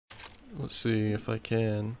Let's see if I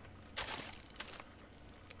can.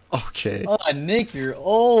 Okay. Oh, Nick, you're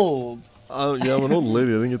old. Yeah, I'm an old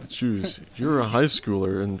lady. I didn't get to choose. You're a high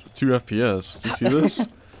schooler and 2 FPS. Do you see this?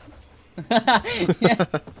 Yeah.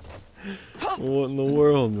 What in the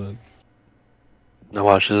world, man? Now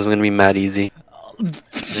watch, this is gonna be mad easy.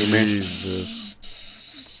 Jesus.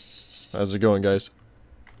 How's it going, guys?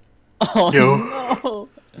 Oh, Yo. no.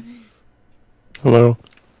 Hello.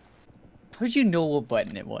 How'd you know what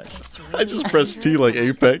button it was? I just pressed T like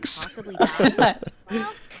Apex. Possibly die.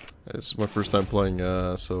 This is my first time playing,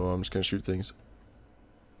 so I'm just gonna shoot things.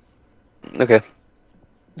 Okay.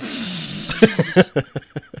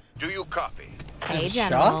 Do you copy? Hey, Shot?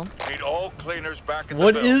 General. Need all cleaners back at the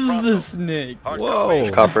What bell. is Pronto. this, Nick? Hard Whoa. copy.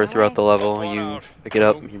 There's copper throughout the level. One You out. pick it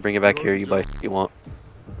up, you bring it back here, you buy what you want.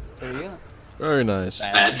 There you go. Very nice.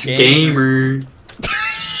 That's gamer.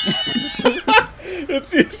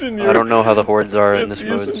 It's using your I don't know how the hordes are in It's this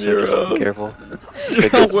mode, so using your, just be careful. your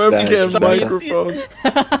Check this webcam bag. microphone.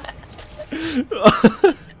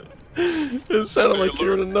 It sounded like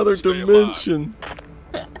you're in another dimension.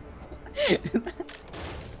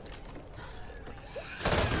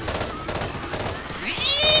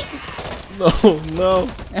 No, no.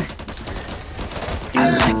 I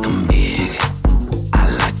like 'em big, I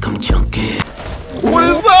like 'em chunky. What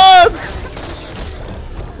is that?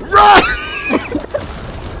 Run!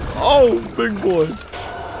 Oh, big boy.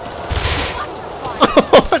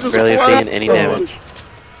 I just Barely blasted taking any someone. damage.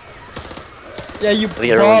 Yeah, you I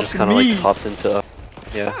think everyone just bopped kind of me. like pops into.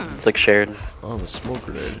 Yeah, it's like shared. Oh, a smoke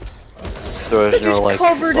grenade. So They're you know, just like,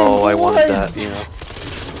 covered in oh, I wanted blood. that, you know.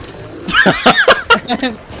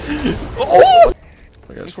 Oh!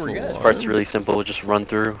 I got Think we're good. This part's really simple. Just run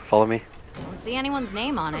through. Follow me. Don't see anyone's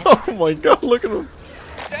name on it. Oh my god, look at him.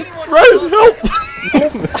 Ryan, help!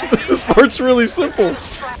 This part's really simple.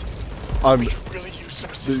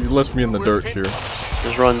 You left me in the dirt here.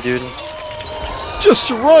 Just run, dude. Just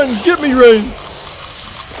run! Get me, Rain!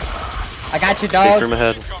 I got you, Big dog. room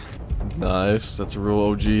ahead. Nice, that's a real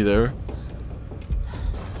OG there.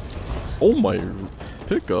 Oh my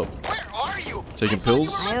pickup. Taking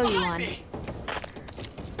pills? I owe you one.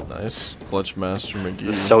 Nice. Clutch Master McGee.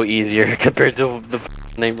 It's so easier compared to the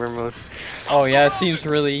neighbor mode. Oh yeah, it seems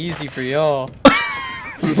really easy for y'all.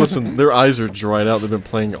 Listen, their eyes are dried out. They've been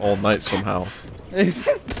playing all night somehow.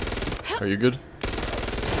 Are you good?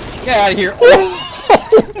 Get out of here. Oh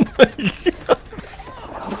my god.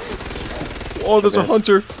 Oh, there's a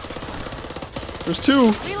hunter. There's 2.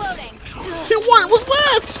 Reloading. Hey, what was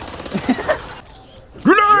that?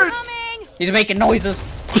 Grenade! Coming. He's making noises.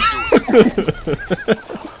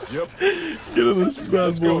 Yep. Get in this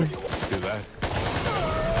bad boy. Do that.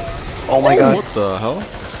 Oh my god. What the hell?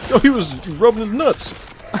 Oh, he was rubbing his nuts.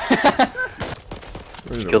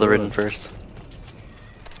 Kill the ridden first.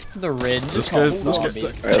 The ridge. This guy's Alright, let's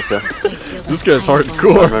go. this guy's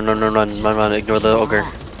hardcore. Run, run, run, run, run, run. Ignore the ogre.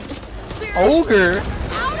 Ogre.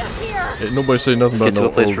 Out of here. Ain't nobody say nothing about Get to no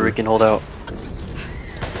a place ogre. where we can hold out.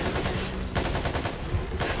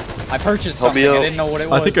 I purchased Help me something. I out. didn't know what it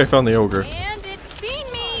was. I think I found the ogre. And it's seen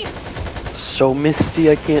me. So misty,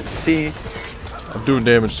 I can't see. I'm doing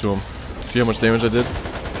damage to him. See how much damage I did?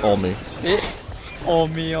 All me. Oh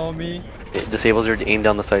me. It disables your aim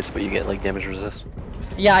down the sights, but you get like damage resist.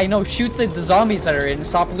 Yeah, I know. Shoot the zombies that are in.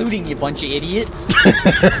 Stop looting, you bunch of idiots.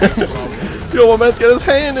 Yo, my man's got his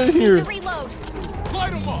hand in here. To reload.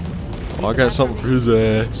 Light 'em up. Oh, I got something for his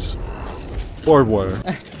ass. Barbed wire.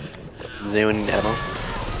 Does anyone need ammo?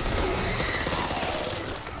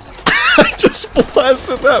 I just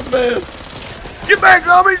blasted that man. Get back,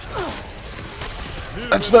 zombies!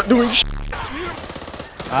 That's not doing sh.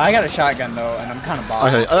 I got a shotgun though, and I'm kind of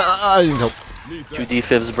bothered. I need help. 2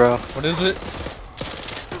 defibs, bro. What is it?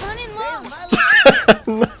 Running low.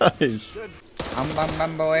 Nice.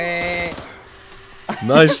 Bum boy.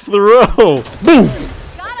 Nice throw. Boom.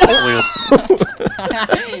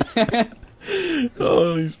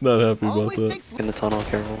 Oh, he's not happy about that. In the tunnel,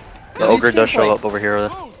 careful. The Yeah, these ogre does kids, show like- up over here.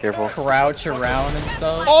 Careful. Crouch around and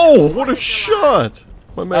stuff. Oh, what a shot!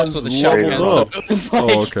 My man's Also the leveled shotgun. up. So it's like,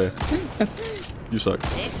 Oh, okay. You suck.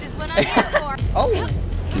 This is what I'm here for. Oh.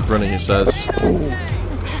 Keep running, he says. Yeah,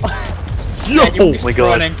 Yo! you're Oh my God.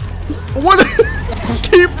 running. What?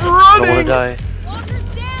 Keep I don't wanna running! die. Walker's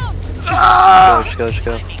down. Ah! Just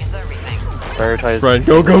go. Prioritize. Brian,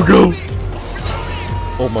 go, go, go!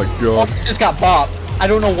 Oh my god. Oh, just got bopped. I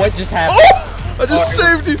don't know what just happened. Oh! I just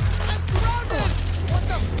saved you!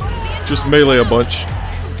 Just melee a bunch.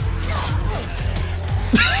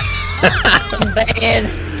 Man.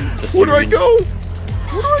 Just Where do I shoot. go?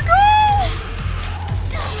 Where do I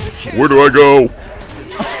go? Where do I go?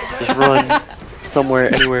 Just run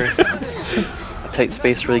somewhere, anywhere. A tight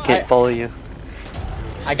space really can't follow you.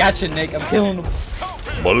 I got you, Nick. I'm killing him.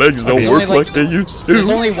 My legs don't There's work only, like they used There's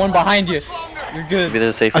to. only one behind you. You're good. Maybe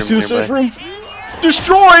there's a safe I room see the nearby. safe room.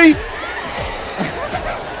 Destroy!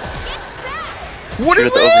 What Shoot is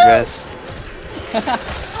at the that? overgrass.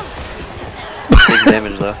 Big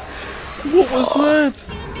damage though. What was that?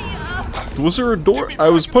 Was there a door? I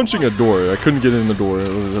was punching a door. I couldn't get in the door. It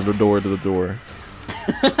was a door to the door.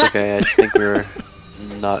 Okay, I just think we're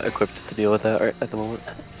not equipped to deal with that right at the moment.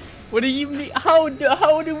 What do you mean? How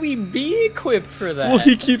do we be equipped for that? Well,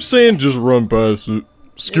 he keeps saying just run past it.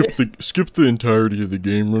 Skip the entirety of the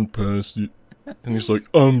game. Run past it. And he's like,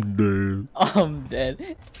 I'm dead. I'm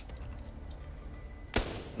dead.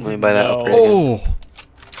 Let me buy that No. upgrade again. Oh!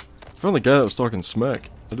 Found the guy that was talking smack.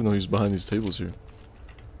 I didn't know he was behind these tables here.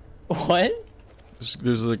 What?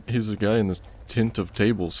 He's a guy in this tent of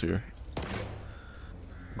tables here.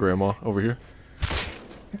 Grandma, over here.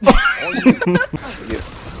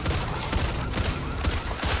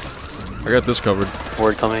 I got this covered.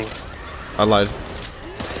 Ward coming. I lied.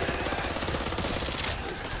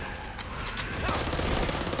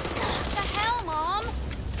 The hell, Mom?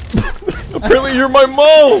 Apparently you're my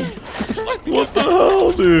mom! What the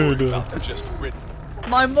hell, dude? Just written.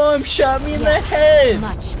 My mom shot me in the head.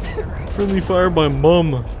 Much better. Friendly fire by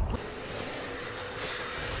mom.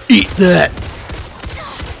 Eat that!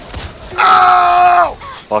 Ow!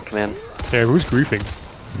 Fuck, man. Yeah, who's griefing?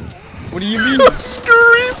 What do you mean? I'm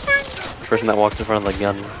screaming! Person that walks in front of the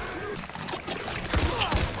gun.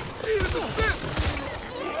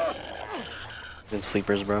 Good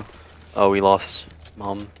sleepers, bro. Oh, we lost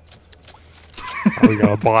mom. Oh, we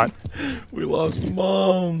got a bot. We lost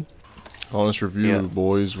mom. Honest review, Yeah.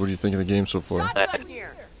 boys. What do you think of the game so far?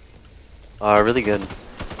 Really good.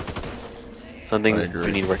 Some things agree.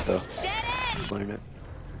 do need work though. Learn it.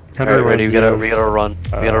 Kinda Alright, ready? We gotta reminds me run. We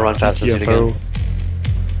gotta run of, fast. Let's do it GTFO. again.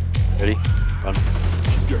 Ready? Run.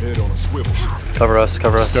 Keep your head on a swivel. Cover us.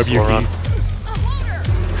 Cover us. WP. We'll run.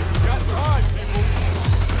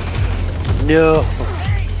 No. Mom's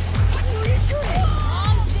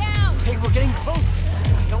down. Hey, we're getting close.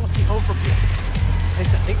 I don't see home from here. At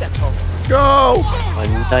least I think that's home. Go! My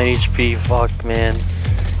 9 HP. Fuck, man.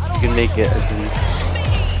 You can make it.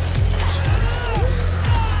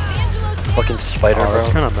 D'Angelo's Fucking spider, Oh, that's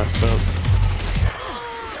bro. kind of messed up.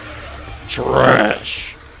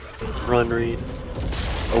 Trash! Run, Reed.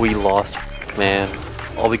 Oh, we lost, man.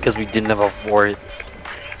 All because we didn't have a fort.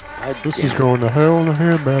 This is going to hell in a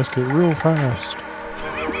handbasket real fast.